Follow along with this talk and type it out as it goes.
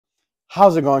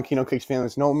How's it going, Keno Kicks family?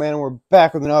 It's No Man, and we're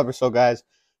back with another episode, guys.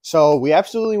 So we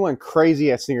absolutely went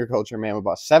crazy at sneaker culture, man. We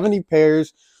bought 70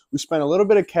 pairs. We spent a little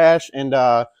bit of cash, and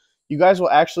you guys will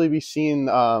actually be seeing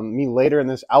me later in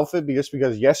this outfit just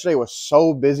because yesterday was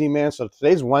so busy, man. So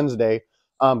today's Wednesday,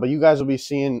 but you guys will be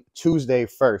seeing Tuesday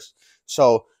first.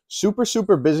 So super,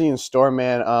 super busy in store,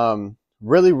 man.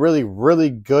 Really, really, really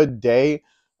good day.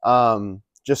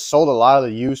 Just sold a lot of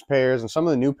the used pairs and some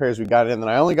of the new pairs we got in. And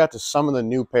I only got to some of the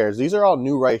new pairs. These are all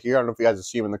new right here. I don't know if you guys can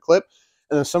see them in the clip.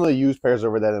 And then some of the used pairs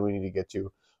over there that we need to get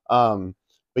to.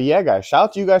 But yeah, guys, shout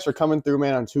out to you guys for coming through,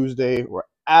 man, on Tuesday. We're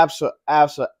absolutely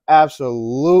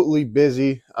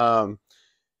busy. And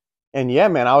yeah,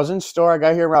 man, I was in store. I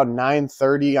got here around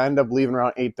 9:30. I ended up leaving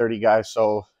around 8:30, guys.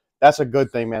 So that's a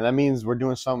good thing, man. That means we're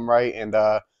doing something right. And,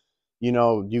 you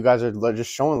know, you guys are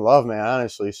just showing love, man,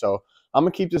 honestly. So I'm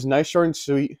going to keep this nice, short, and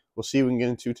sweet. We'll see what we can get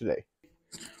into today.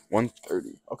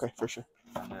 1:30. Okay, for sure.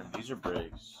 And then these are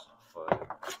breaks. But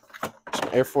some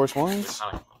Air Force Ones.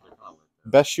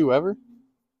 Best shoe ever?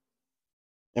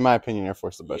 In my opinion, Air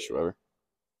Force is the best shoe ever.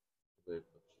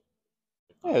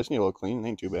 Yeah, just need a little clean. It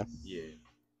ain't too bad. Yeah.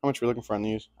 How much are we looking for on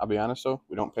these? I'll be honest, though.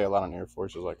 We don't pay a lot on Air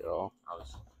Forces like at all.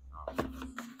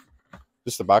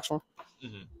 This the box one?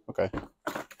 Mm-hmm. Okay.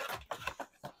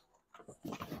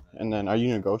 And then, are you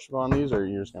negotiable on these, or are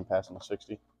you just going to pass on the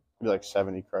 60? Maybe like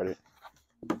 70 credit.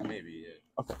 Maybe, yeah.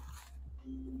 Okay.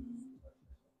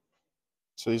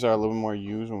 So these are a little more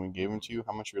used when we gave them to you.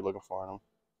 How much are you looking for on them?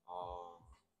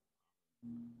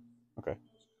 Okay.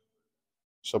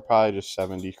 So probably just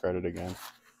 70 credit again.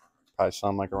 Probably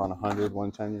something like around 100,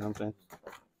 110, you know what I'm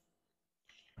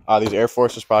saying? These Air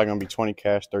Forces probably going to be 20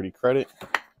 cash, 30 credit.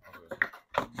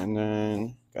 And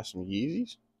then got some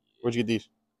Yeezys. Where'd you get these?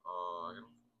 I got my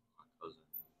cousin.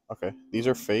 Okay. These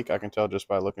are fake. I can tell just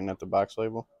by looking at the box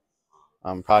label.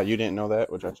 Probably you didn't know that,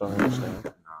 which I totally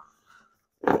understand.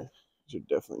 Yeah, these are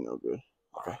definitely no good.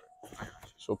 Okay.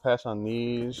 So we'll pass on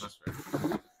these.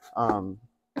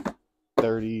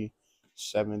 30,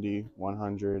 70,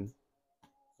 100,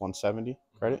 170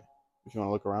 credit if you want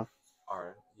to look around. All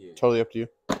right. Yeah. Totally up to you.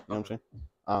 You know what I'm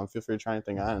saying? Feel free to try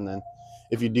anything on. And then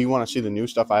if you do want to see the new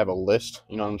stuff, I have a list.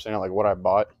 You know what I'm saying? Like what I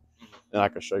bought. And I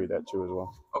can show you that too as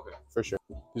well. Okay. For sure.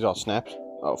 These all snaps.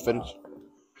 Oh, fitted.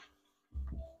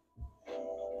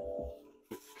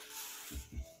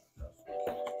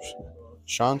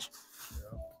 Sean's.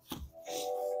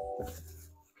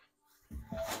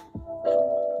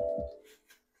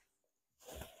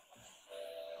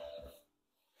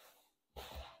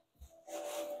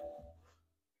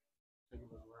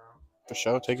 For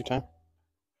sure. Take your time.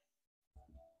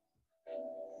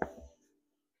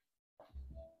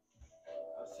 I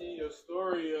see your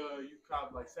story. You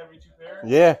copped like 72 pairs.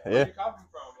 Yeah, Where yeah. you cop them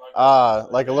from?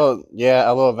 Like a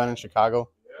little event in Chicago.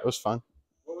 Yeah. It was fun.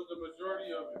 What was the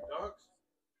majority of the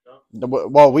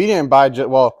dunks? Well, we didn't buy.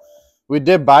 We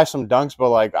did buy some dunks, but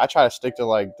like I try to stick to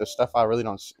like the stuff I really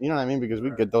don't. You know what I mean? Because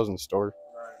we get those in the store.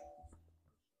 Right.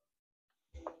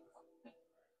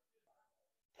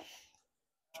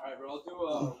 All right, bro. I'll do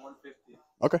 150.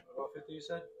 Okay. 150, you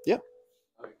said? Yeah.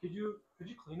 Could you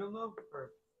clean them though?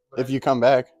 Or if you come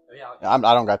back, yeah. I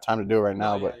don't got time to do it right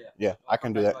now, but yeah, I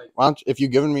can do that. Why don't if you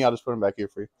giving me, I'll just put them back here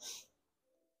for you.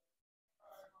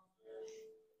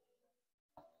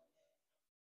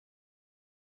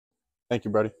 Thank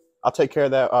you, buddy. I'll take care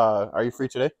of that. Are you free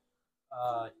today?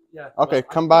 Yeah. Okay, well,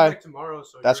 come by. Back tomorrow,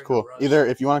 so that's cool. Either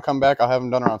if you want to come back, I'll have them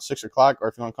done around 6 o'clock, or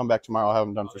if you want to come back tomorrow, I'll have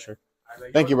them done for sure.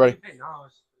 Right, Thank you, buddy.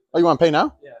 Oh, you want to pay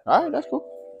now? Yeah. All right, that's cool.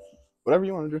 Whatever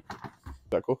you want to do. Is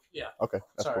that cool? Yeah. Okay,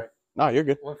 that's Sorry. cool. No, you're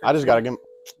good. I just gotta get.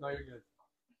 No, you're good.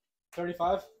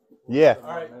 35. Yeah.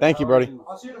 All right. Thank you, Brody.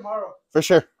 I'll see you tomorrow. For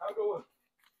sure. Have a good one.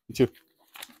 You too.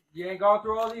 You ain't gone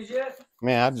through all these yet?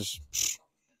 Man, I just.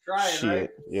 Trying, shit. right?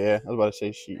 Yeah, I was about to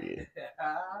say shit.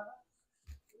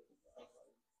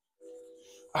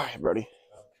 All right, Brody.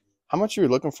 How much are you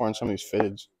looking for in some of these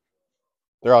fitteds?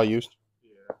 They're all used?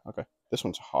 Yeah. Okay. This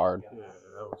one's hard. Yeah,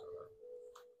 that was hard.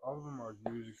 All of them are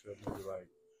used except maybe like.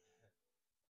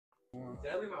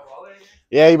 Did I leave my wallet in here?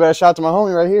 Yeah, you better shout out to my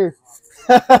homie right here.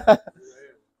 Thank you.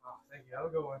 Have a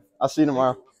good one. I'll see you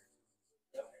tomorrow.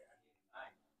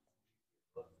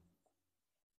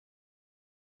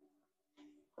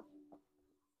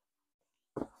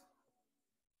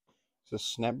 It's a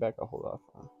snapback I'll hold off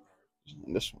on.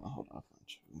 And this one I'll hold off on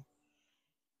too.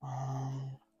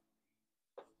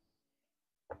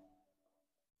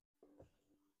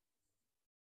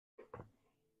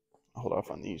 I'll hold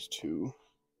off on these two.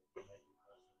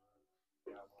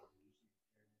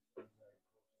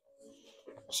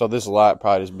 So this lot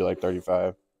probably just be like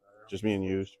 35. Just being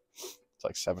used. It's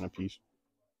like 7 a piece.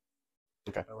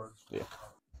 Okay. That works. Yeah.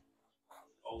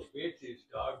 Oh, bitches,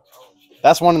 dog.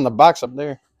 That's one in the box up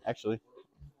there, actually.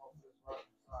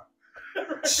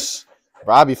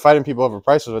 Bro, I'd be fighting people over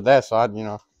prices with that, so I'd,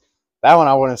 that one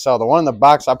I wouldn't sell. The one in the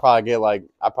box, I'd probably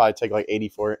take like 80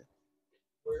 for it.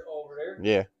 Over there?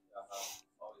 Yeah.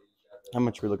 How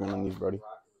much are we looking on these, Brody?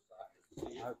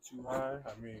 Not too high.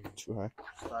 I mean, Too high.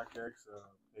 StockX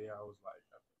payout was like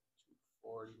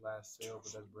 240 last sale,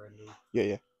 but that's brand new.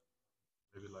 Yeah.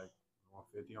 Maybe like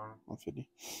 150 on them. 150.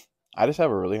 I just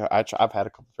have a really hard, I've had a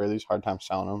couple of these hard time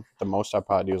selling them. The most I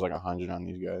probably do is like 100 on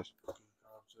these guys. So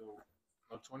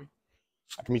 120.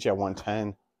 I can meet you at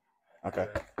 110. Okay.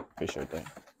 Appreciate that.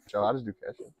 So I'll just do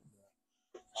cash.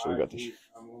 So we got this.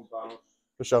 I'm gonna bounce.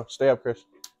 For sure. Stay up, Chris.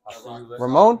 Ramon?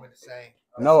 Ramon?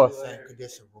 Noah. Same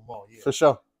condition, Ramon. Yeah. For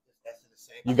sure. That's in the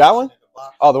same You got one? condition in the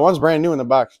box. Oh, the one's brand new in the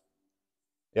box.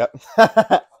 Yep.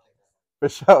 For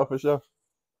sure.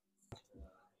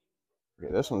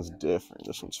 Okay, this one's different.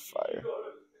 This one's fire.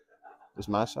 This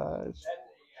my size.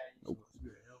 Nope.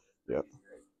 Yep.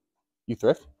 You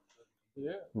thrift?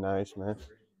 Yeah. Nice, man.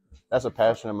 That's a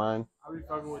passion of mine. I be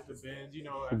fucking with the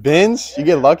bins, Bins? You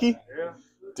get lucky? Yeah.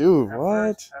 Dude, At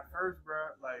what? first, bro,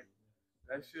 like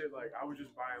that shit, like I was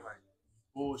just buying like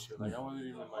bullshit. Like I wasn't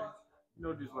even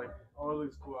like, just like, oh, it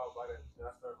looks cool. I'll buy that. Then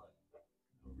I started like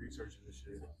researching this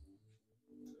shit.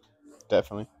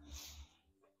 Definitely.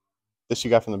 This you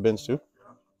got from the bins too?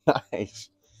 Nice.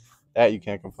 That you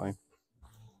can't complain.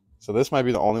 So this might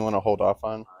be the only one to hold off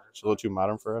on. It's a little too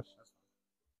modern for us.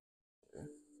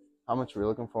 How much are we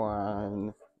looking for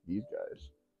on these guys?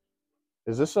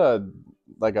 Is this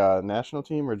like a national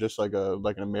team or just like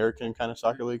an American kind of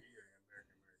soccer league?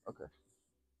 Okay.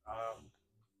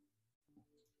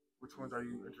 Which ones are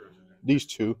you interested in? These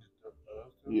two.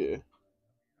 Yeah.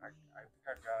 I think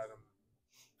I got them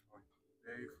on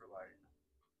eBay for like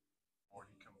 40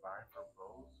 combined for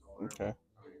both. Okay.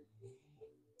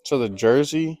 So the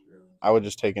jersey, I would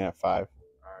just take it at 5. Alright,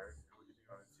 we can do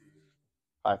on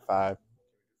the team. 5.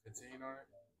 15 on it?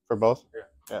 For both? Yeah.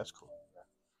 Yeah, that's cool.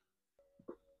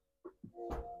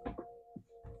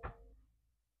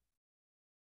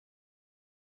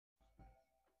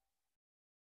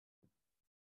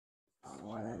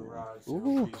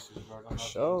 Ooh, for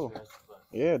sure.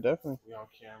 Yeah, definitely. We on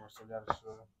camera, so gotta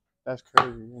show. That's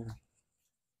crazy. Yeah.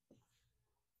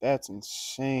 That's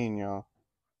insane, y'all.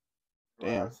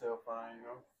 Damn.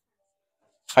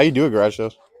 How you do it, garage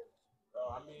sales?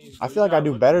 I feel like I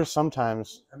do better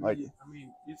sometimes. Like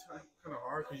It's kind of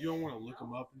hard because you don't want to look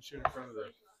them up and shit in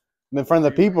in front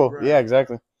of the people. Right. Yeah,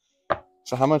 exactly.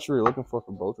 So how much were you looking for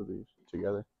both of these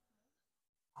together?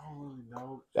 I don't really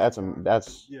know. That's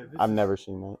Yeah, I've never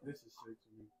seen that. This is sick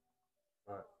to me.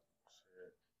 But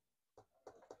shit.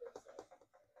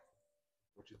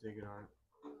 What you thinking on it?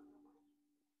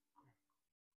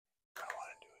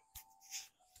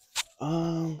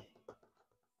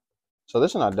 So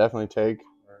this one I definitely take.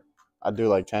 Right. I'd do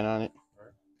like 10 on it.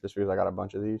 Right. Just because I got a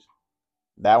bunch of these.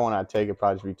 That one I'd take it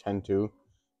probably be 10 too.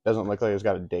 Doesn't look like it's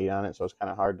got a date on it, so it's kind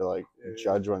of hard to like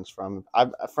judge when it's from.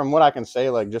 From what I can say,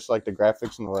 like just like the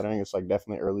graphics and the lettering, it's like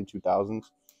definitely early 2000s,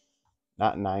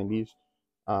 not 90s.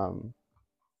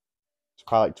 It's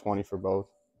probably like 20 for both.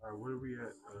 All right, where are we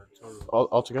at total?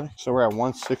 All together? So we're at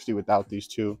 160 without these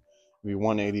two. It'd be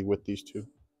 180 with these two.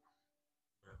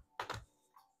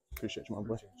 Appreciate you, my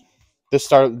boy.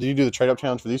 Did you do the trade up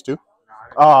challenge for these two?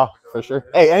 Oh, for sure.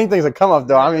 Hey, anything's a come up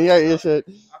though. I mean, yeah, you should.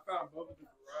 Do I found both of the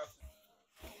garages.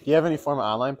 you have any form of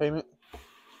online payment?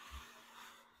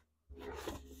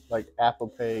 Like Apple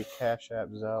Pay, Cash App,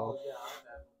 Zelle?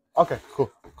 Okay,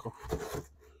 cool.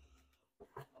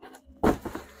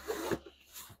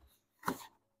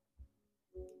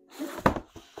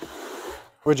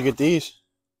 Where'd you get these?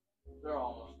 They're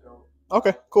almost gone.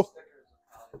 Okay, cool.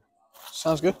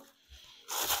 Sounds good.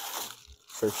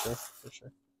 For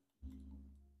sure.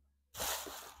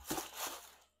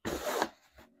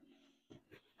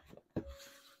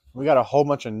 We got a whole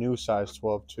bunch of new size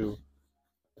 12 too.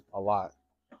 A lot.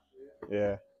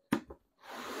 Yeah.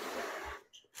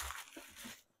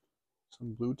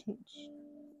 Some blue tints.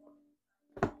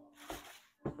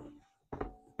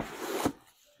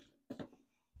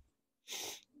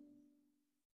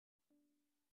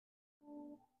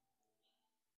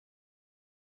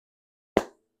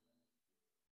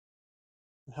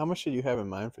 How much did you have in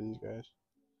mind for these guys?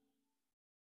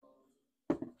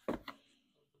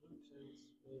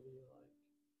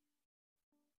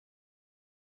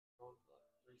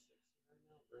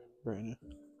 Brand new.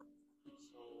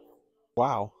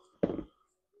 Wow. I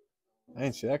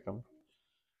didn't see that coming.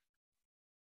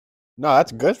 No,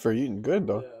 that's good for you. Good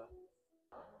though.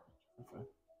 Okay.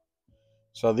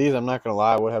 So these, I'm not gonna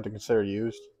lie, I would have to consider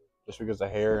used, just because the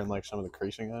hair and like some of the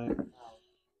creasing on it.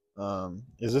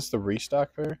 Is this the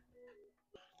restock pair?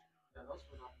 Yeah, those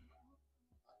were not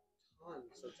a ton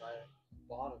since I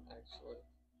bought them, actually.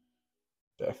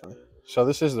 Definitely. So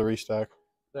this is the restock.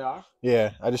 They are?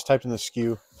 Yeah, I just typed in the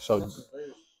SKU. So What's the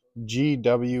latest?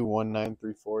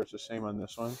 GW1934 is the same on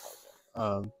this one.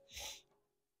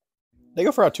 They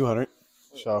go for about 200.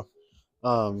 So,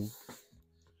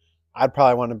 I'd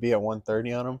probably want to be at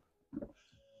 130 on them,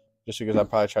 just because I'd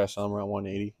probably try to sell them around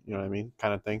 180. You know what I mean,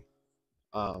 kind of thing.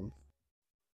 How's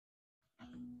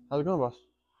it going, boss?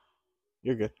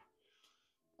 You're good.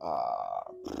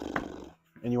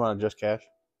 And you want to just cash?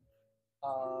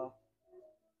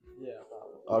 Yeah,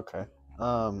 probably. Okay.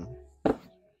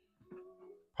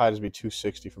 Probably just be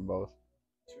 260 for both.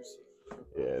 260.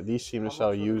 Yeah, these seem to How sell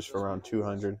much used was for this around one?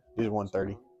 200. These are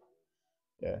 130.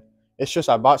 Yeah, it's just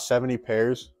I bought 70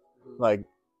 pairs. Like,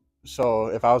 so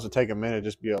if I was to take them in, it'd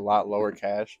just be a lot lower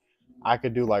cash. I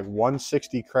could do like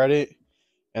 160 credit,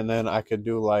 and then I could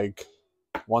do like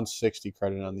 160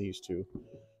 credit on these two.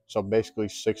 So basically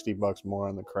 $60 more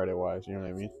on the credit wise. You know what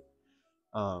I mean?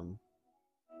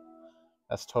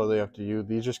 That's totally up to you.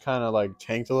 These just kind of like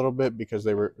tanked a little bit because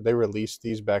they released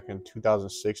these back in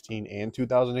 2016 and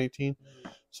 2018.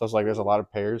 So it's like there's a lot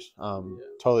of pairs.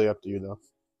 Totally up to you though. Alright,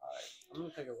 I'm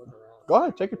gonna take a look around. Go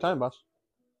ahead, take your time, boss.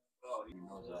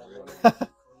 I just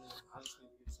need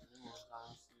to get some new ones,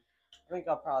 honestly. I think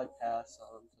I'll probably pass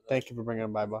on them today. Thank you for bringing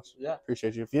them by, boss. Yeah.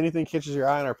 Appreciate you. If anything catches your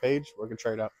eye on our page, we can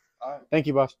trade out. All right. Thank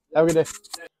you, boss. Have a good day.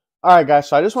 All right, guys.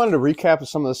 So I just wanted to recap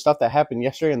some of the stuff that happened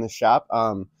yesterday in the shop.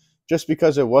 Just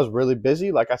because it was really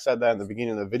busy, like I said that in the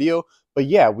beginning of the video. But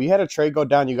yeah, we had a trade go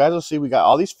down. You guys will see we got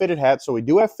all these fitted hats. So we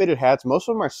do have fitted hats. Most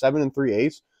of them are 7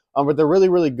 3/8. But they're really,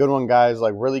 really good one, guys.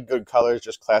 Like really good colors,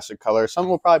 just classic colors. Some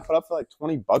will probably put up for like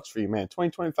 $20 for you, man. 20,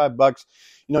 $25.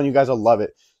 You know, and you guys will love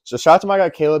it. So shout out to my guy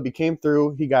Caleb. He came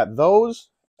through. He got those.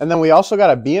 And then we also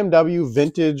got a BMW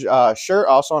vintage shirt,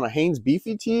 also on a Hanes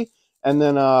Beefy tee. And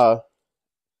then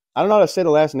I don't know how to say the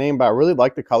last name, but I really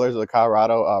like the colors of the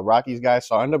Colorado Rockies guys.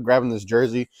 So I ended up grabbing this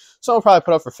jersey. Someone probably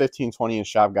put up for $15, $20 in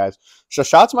shop, guys. So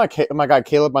shout out to my guy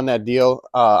Caleb on that deal.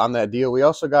 We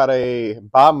also got a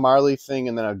Bob Marley thing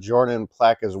and then a Jordan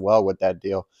plaque as well with that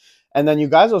deal. And then you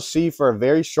guys will see for a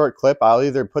very short clip, I'll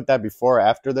either put that before or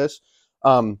after this.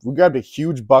 We grabbed a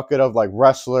huge bucket of like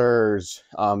wrestlers,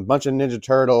 a bunch of Ninja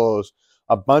Turtles,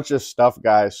 a bunch of stuff,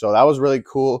 guys. So that was really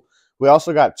cool. We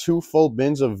also got 2 full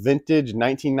bins of vintage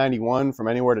 1991 from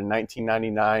anywhere to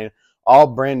 1999, all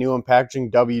brand new in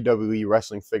packaging WWE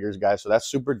wrestling figures, guys. So that's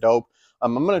super dope.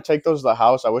 I'm going to take those to the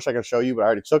house. I wish I could show you, but I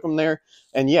already took them there.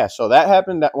 And yeah, so that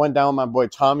happened. That went down with my boy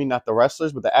Tommy, not the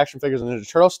wrestlers, but the action figures and Ninja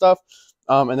Turtle stuff.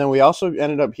 And then we also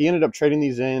ended up trading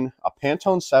these in a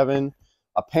Pantone 7,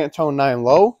 a Pantone 9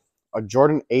 Low, a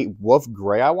Jordan 8 Wolf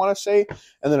Gray, I want to say,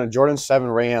 and then a Jordan 7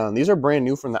 Rayon. These are brand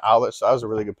new from the outlet, so that was a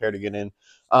really good pair to get in.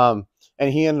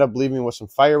 And he ended up leaving with some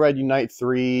Fire Red Unite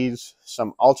 3s,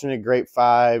 some alternate Grape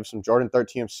 5s, some Jordan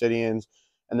 13 Obsidians,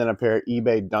 and then a pair of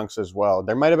eBay Dunks as well.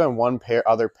 There might have been one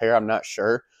other pair, I'm not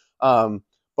sure. But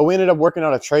we ended up working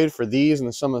out a trade for these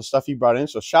and some of the stuff he brought in.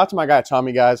 So shout out to my guy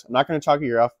Tommy, guys. I'm not going to talk your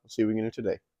ear off. We'll see what we can do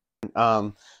today.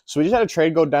 So we just had a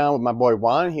trade go down with my boy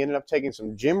Juan. He ended up taking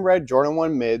some Gym Red Jordan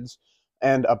 1 mids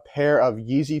and a pair of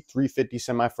Yeezy 350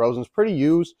 semi-frozens. Pretty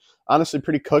used. Honestly,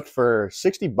 pretty cooked for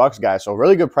 $60, guys. So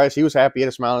really good price. He was happy. He had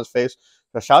a smile on his face.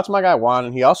 So shout out to my guy Juan.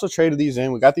 And he also traded these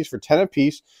in. We got these for 10 a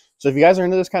piece. So if you guys are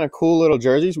into this kind of cool little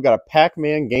jerseys, we got a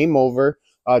Pac-Man Game Over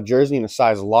jersey in a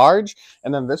size large.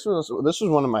 And then this was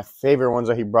one of my favorite ones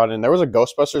that he brought in. There was a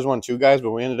Ghostbusters one too, guys,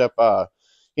 but he ended up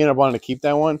wanting to keep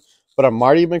that one. But a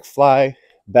Marty McFly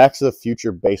Back to the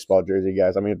Future baseball jersey,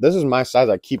 guys. I mean, if this is my size,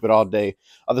 I keep it all day.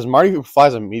 This Marty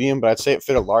McFly's a medium, but I'd say it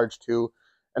fit a large too.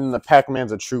 And then the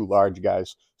Pac-Man's a true large,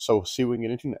 guys. So we'll see what we can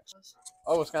get into next.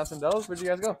 Oh, Wisconsin Dells? Where'd you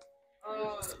guys go?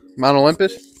 Mount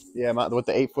Olympus? Yeah, with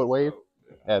the 8-foot wave.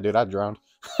 Yeah, dude, I drowned.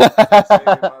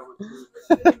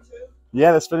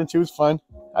 Yeah, the spinning tube is fun.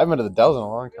 I haven't been to the Dells in a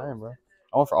long time, bro.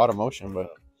 I went for Automotion,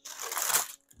 but...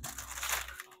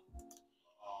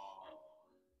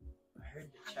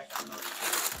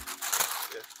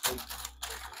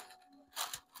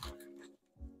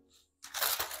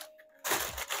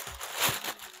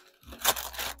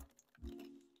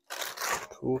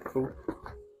 Cool.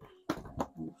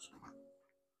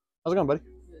 How's it going, buddy?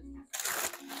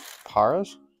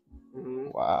 Paras?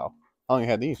 Wow. How long you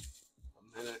had these?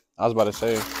 A minute. I was about to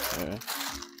say, yeah.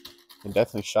 It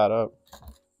definitely shot up.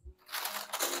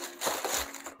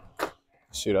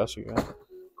 Let's see what else you got.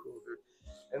 Cool, dude.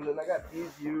 And then I got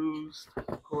these used,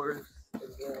 of course. And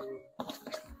then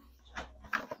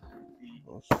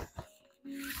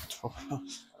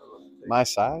My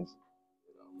size?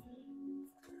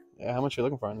 Yeah, how much you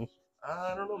looking for on these?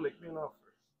 I don't know. Make me an offer.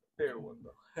 Fair one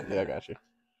though. Yeah, I got you.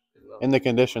 You know? In the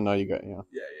condition though, you got, you know.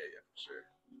 Yeah, for sure.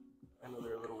 I know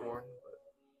they're a little worn,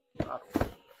 but I don't know.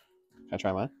 Can I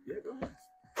try mine? Yeah, go ahead.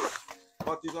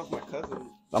 Bought these off my cousin.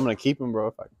 I'm gonna keep them, bro.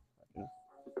 If I, you know.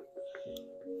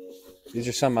 These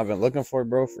are something I've been looking for,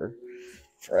 bro, for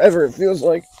forever. It feels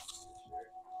like.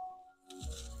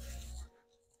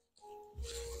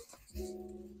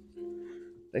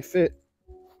 They fit.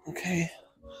 Okay.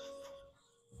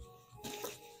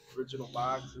 Original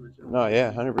box. Original. No, yeah,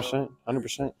 100%,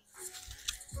 100%.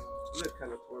 Look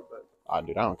kind of poor, but. Oh,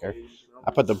 dude, I don't care. You know?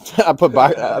 I put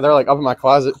box. They're like up in my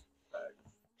closet.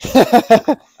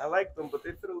 I like them, but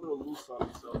they fit a little loose on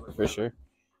me. So like, For sure.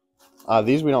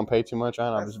 These we don't pay too much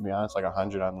on. I'll just be honest, like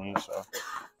 100 on these. So,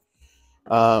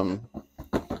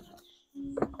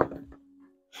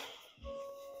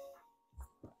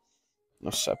 no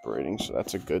separating, so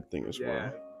that's a good thing as yeah, well.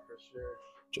 for sure.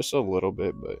 Just a little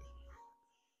bit, but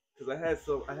Because I have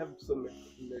some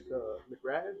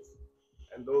McRads,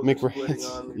 and those McRads, are splitting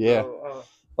on me. yeah. Bro.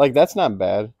 like that's not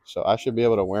bad. So I should be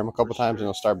able to wear them a couple times, and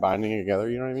they'll start binding together.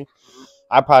 You know what I mean? Mhm.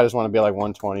 I probably just want to be like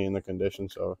 120 in the condition.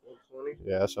 So 120.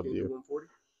 yeah, that's up to Can you do you. 140?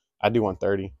 I do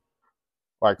 130.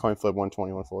 All right, coin flip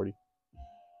 120, 140.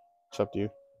 It's up to you.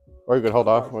 Or you could hold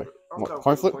off. Wait,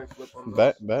 coin flip? On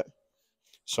Bet.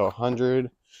 So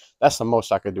 100. That's the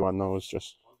most I could do on those.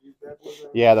 Just these bad boys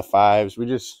right yeah, the fives.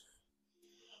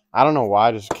 I don't know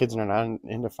why. Just kids are not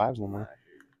into fives no more.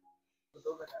 But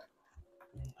those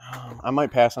are I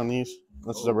might pass on these.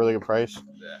 This is a really good price.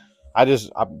 Yeah.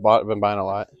 Been buying a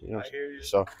lot. You know. I hear you.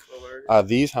 So So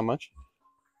these how much?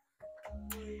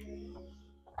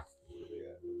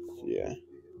 Yeah,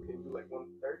 can you do like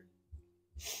 130?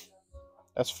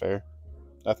 that's fair.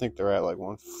 I think they're at like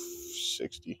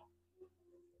 160.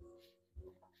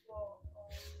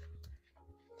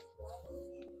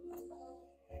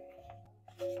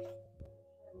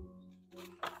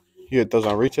 You get those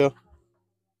on retail?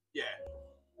 Yeah.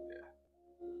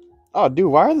 Oh,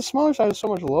 dude, why are the smaller sizes so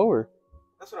much lower?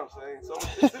 That's what I'm saying. So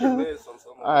it's hit or miss on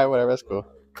some. All right, whatever. That's cool.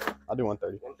 I'll do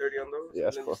 130. 130 on those. Yeah,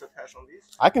 that's and then cool. You said pass on these.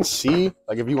 I can see,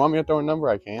 like, if you want me to throw a number,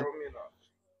 I can. Throw me an off.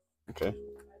 Okay.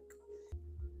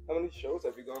 How many shows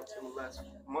have you gone to in the last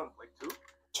month? Like 2?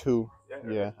 2. Yeah.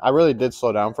 Yeah. I really did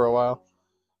slow down for a while.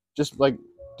 Just, like,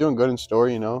 doing good in store,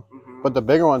 you know? Mm-hmm. But the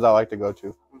bigger ones I like to go to.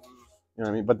 Mm-hmm. You know what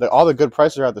I mean? But all the good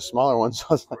prices are at the smaller ones. So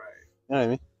I was like, Right. you know what I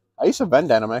mean? I used to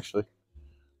vend at them, actually.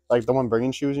 Like, the one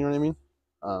bringing shoes, you know what I mean?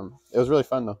 It was really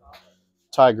fun, though.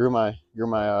 That's how I grew it,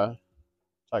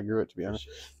 to be honest.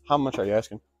 Sure. How much are you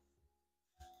asking?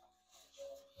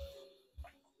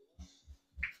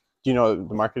 Do you know what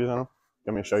the market is on them?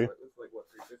 You want me to show you? It's like what,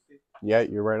 350? Yeah,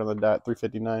 you're right on the dot.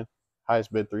 359.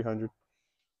 Highest bid 300.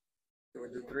 Can we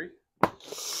do 3?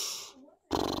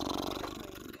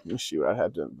 Let me see what I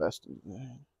have to invest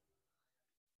in.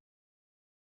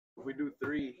 If we do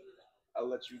 3, I'll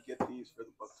let you get these for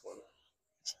the $120.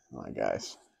 Oh my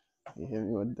gosh. You hit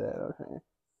me with that, okay.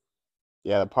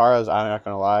 Yeah, the Paras, I'm not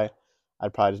gonna lie,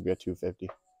 I'd probably just be at 250.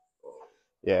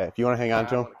 Yeah, if you want to hang on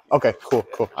to them. Okay, cool.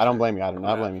 I don't blame you. I do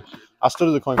not blame you. I'll still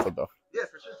do the coin flip though. Yeah,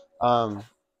 for sure.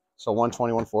 So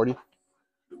 120, 140.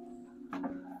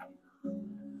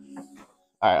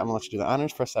 All right, I'm gonna let you do the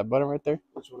honors. Press that button right there.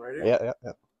 Which one right here?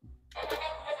 Yeah.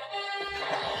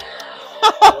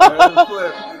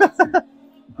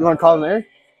 You want to call in there?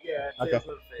 Yeah. Okay.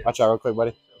 Watch out real quick,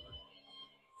 buddy.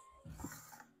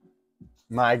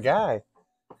 My guy.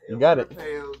 You got it.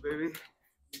 Baby.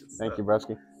 Thank you,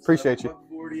 Broski. Appreciate you.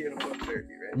 $140 and $130, right?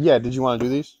 Yeah, did you want to do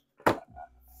these?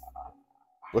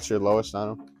 What's your lowest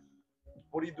on them?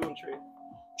 What are you doing, trade?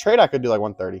 Trade, I could do like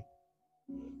 130.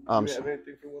 Do you have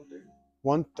anything for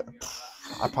 130?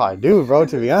 I probably do, bro,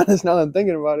 to be honest, now that I'm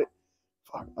thinking about it.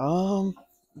 Fuck. Let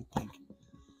me think.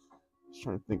 Just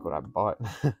trying to think what I bought.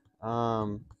 8.5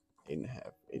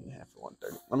 for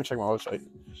 130. Let me check my website.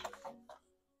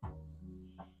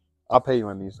 I'll pay you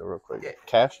on these though real quick. Yeah.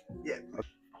 Cash? Yeah.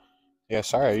 Yeah,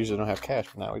 sorry, I usually don't have cash,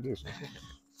 but now we do. So.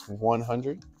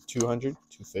 100, 200,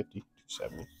 250,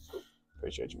 270.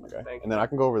 Appreciate you, my guy. And then I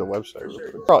can go over the website real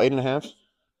quick. Bro, 8.5.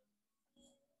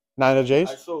 9 of J's?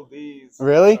 I sold these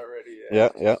really? already.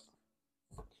 Yeah.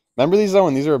 Remember these though?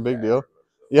 When these are a big deal.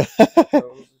 Yeah.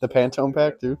 The Pantone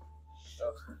pack too.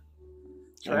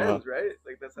 Trends, right?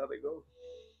 Like that's how they go.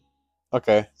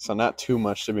 Okay, so not too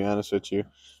much to be honest with you.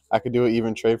 I could do an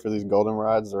even trade for these golden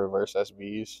rods, the reverse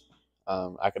SBs.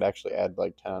 I could actually add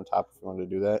like 10 on top if you wanted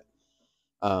to do that.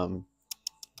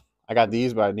 I got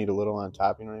these, but I need a little on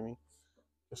top. You know what I mean?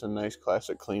 Just a nice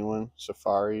classic clean one.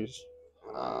 Safaris.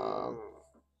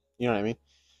 You know what I mean?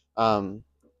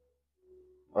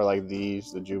 Or like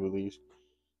these, the Jubilees.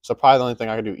 So probably the only thing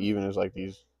I could do even is like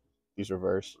these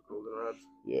reverse. Golden rods.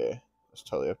 Yeah, it's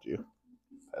totally up to you.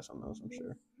 Pass on those, I'm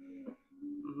sure.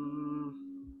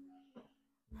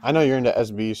 I know you're into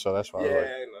SBs, so that's why. Yeah, I like,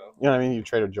 I know. you know what I mean? You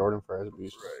traded Jordan for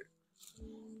SBs. Right.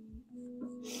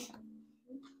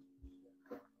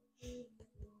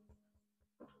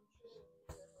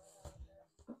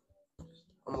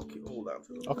 I'm gonna hold on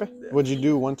to them. Okay. Yeah. Would you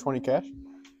do 120 cash?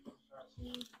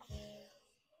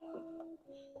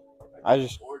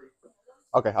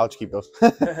 Okay, I'll just keep those.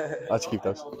 I'll just keep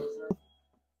those.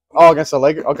 Oh, against the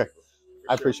Lakers? Okay.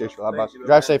 I appreciate you a lot, boss.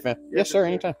 Drive safe, man. Yes, sir.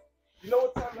 Anytime. You know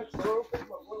what time next door?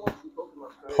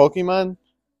 Pokemon? Pokemon?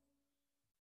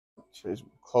 Today's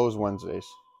closed Wednesdays.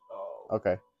 Oh.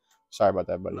 Okay. Sorry about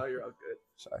that, buddy. No, you're all good.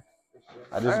 Sorry.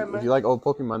 If you like old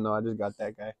Pokemon, though, I just got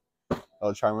that guy.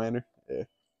 Oh, Charmander? Yeah.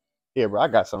 Yeah, bro, I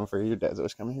got something for you. Your dad's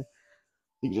always coming here.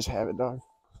 You can just have it, dog.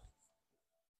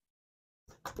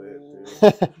 Go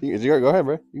ahead,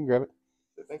 bro. You can grab it.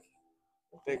 Thank you.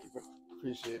 Thank you, bro.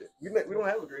 Appreciate it. We don't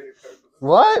have a graded card.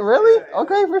 What? Really? Yeah.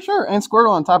 Okay, for sure. And Squirtle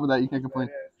on top of that. You can't complain.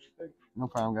 Yeah, thank you. No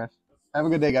problem, guys. Have a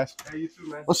good day, guys. Hey, you too,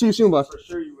 man. We'll see you soon, boss. For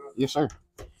sure you will. Yes, sir.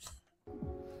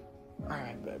 All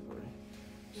right, bad boy.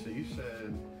 So you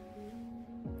said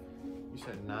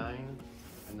 9,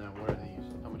 and then what are these?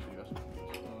 How much are you guys?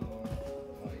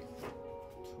 Like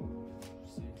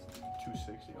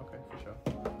 260. Okay, for sure.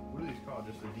 What are these called?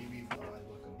 Just a DB?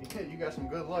 You got some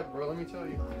good luck, bro. Let me tell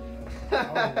you.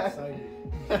 I'm excited.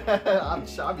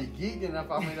 I'll be geeking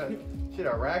if I made a shit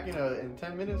a rack in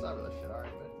 10 minutes. I'll be like, shit, all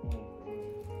right, man.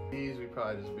 These we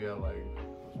probably just be at like,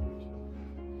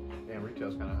 damn,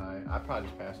 retail's kind of high. I'd probably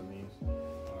just pass on these.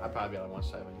 I'd probably be at like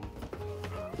 170.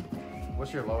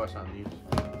 What's your lowest on these?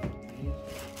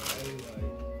 These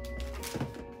like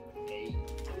 8,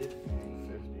 50.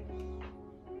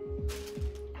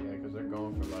 Yeah, because they're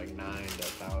going for like 9 to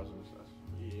 1,000.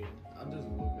 Yeah, I'm just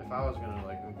looking. If I was gonna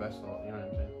like invest all, you know what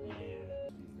I'm saying?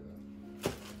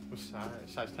 Yeah. What size?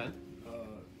 Size 10?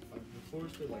 Like before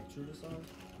it's like true to size.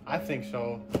 I think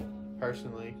so,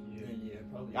 personally. Yeah,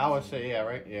 probably. I would say, yeah,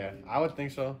 right? Yeah, I would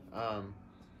think so.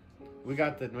 We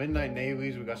got the midnight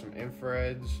navies, we got some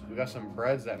infrareds, we got some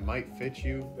breads that might fit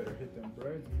you. Better hit them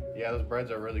breads. Yeah, those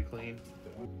breads are really clean.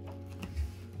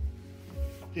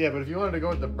 Yeah, but if you wanted to go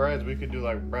with the breads, we could do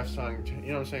like breast tongue, you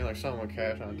know what I'm saying? Like something with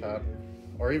cash on top.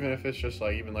 Or even if it's just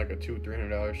like, even like a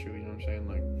 $200-$300 shoe, you know what I'm saying?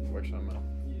 Like, work something out.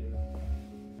 Yeah.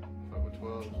 Fuck with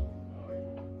 12s.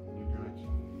 New joints.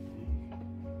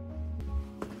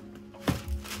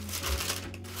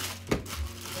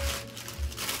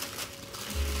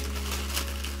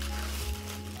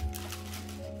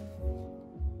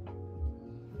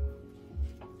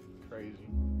 Crazy.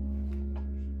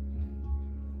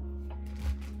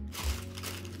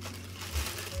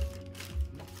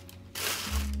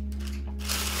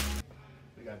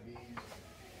 We got these.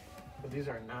 But these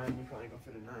are 9. You probably gonna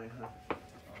fit a 9, huh?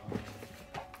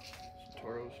 Some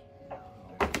Toros.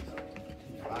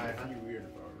 Bye, huh? You weird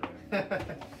about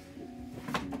it.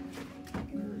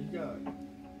 You got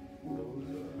those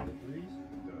the 3s?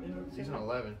 These are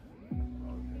 11.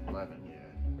 11, yeah.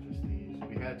 Just these.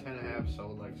 We had 10.5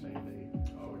 sold like same day,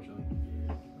 unfortunately.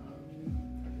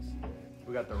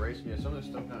 We got the race. Yeah, some of the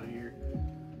stuff down here.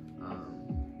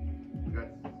 We got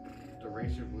the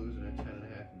racer blues and a 10.5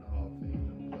 in the Hall of Fame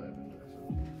and 11.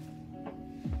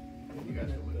 So you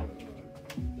guys can look at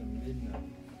The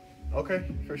midnight. Okay,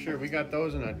 for sure. We got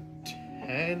those in a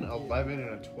 10, 11, and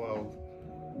a 12.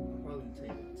 I'll probably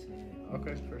take a 10.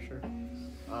 Okay, for sure.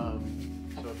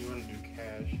 So if you want to do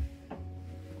cash,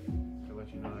 I'll let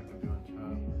you know I can do on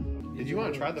top. Did you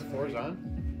want to try the 4s on?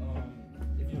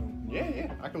 If you don't.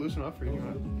 Yeah. I can loosen them up for you. If you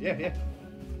want. Yeah.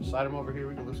 Slide them over here.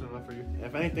 We can loosen them up for you. And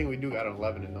if anything, we do got an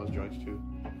 11 in those joints too.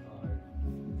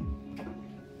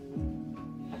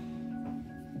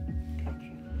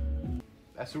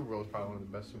 That Super Bowl is probably one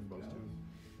of the best Super Bowls too.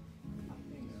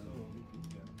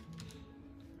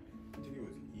 I think it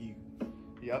was an Eagle.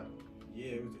 Yep. Yeah,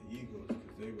 it was the Eagles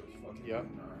because they was fucking Yep.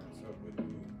 up with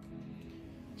me.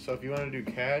 So if you want to do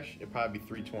cash, it'd probably be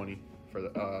 $320 for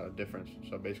the difference.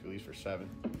 So basically, these for $7.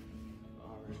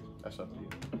 Alright. That's up to you.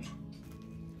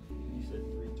 You said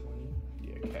 320?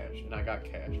 Yeah, cash, and I got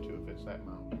cash too if it's that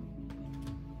amount.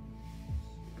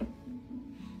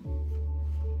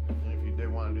 And if you did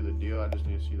want to do the deal, I just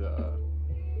need to see the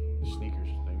sneakers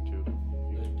thing too.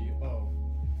 The deal. Oh.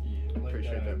 Yeah. Like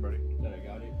Appreciate that, buddy. That I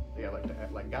got it. Yeah,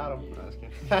 like got him. No, I was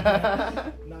kidding.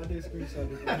 No, I did screenshot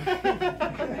it.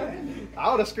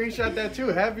 I would have screenshot that too.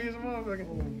 Happy as a motherfucker.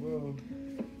 Oh, bro.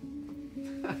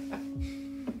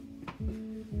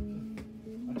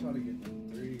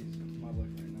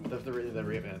 was the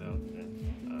Ray-Ban though. Yeah.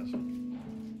 Awesome.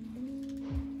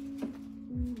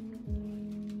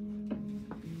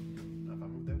 If I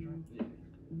move that joint? Yeah.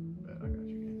 Bet, I got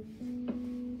you.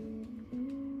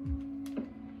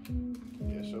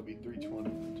 Yeah, so it'll be 320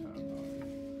 on top.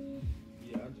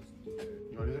 Yeah, I just do that.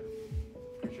 You want to do that?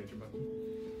 Appreciate you, bud.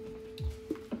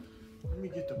 Let me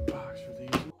get the box for these.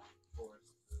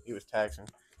 He was taxing.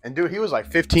 And dude, he was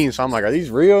like 15, so I'm like, are these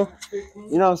real?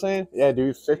 You know what I'm saying? Yeah, dude,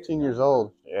 he's 15 years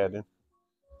old. Yeah, dude.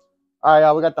 All right,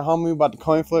 y'all, we got the homie about the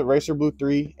coin flip, Racer Blue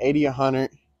 3, 80, 100.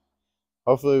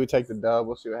 Hopefully we take the dub.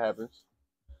 We'll see what happens.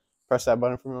 Press that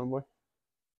button for me, my boy.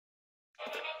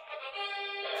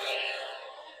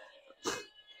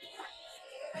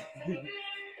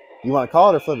 You want to call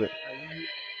it or flip it?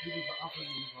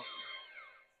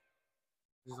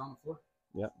 Is on the floor?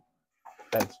 Yep.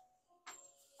 Thanks.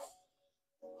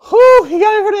 Whew, he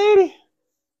got it for the 80.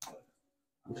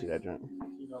 You see that joint?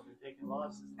 You know, been taking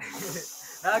losses.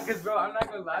 Nah, cause bro, I'm not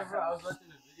gonna lie, bro. I was watching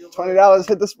the video. $20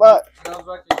 hit the spot. And I was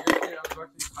watching your shit. I was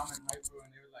watching the comment.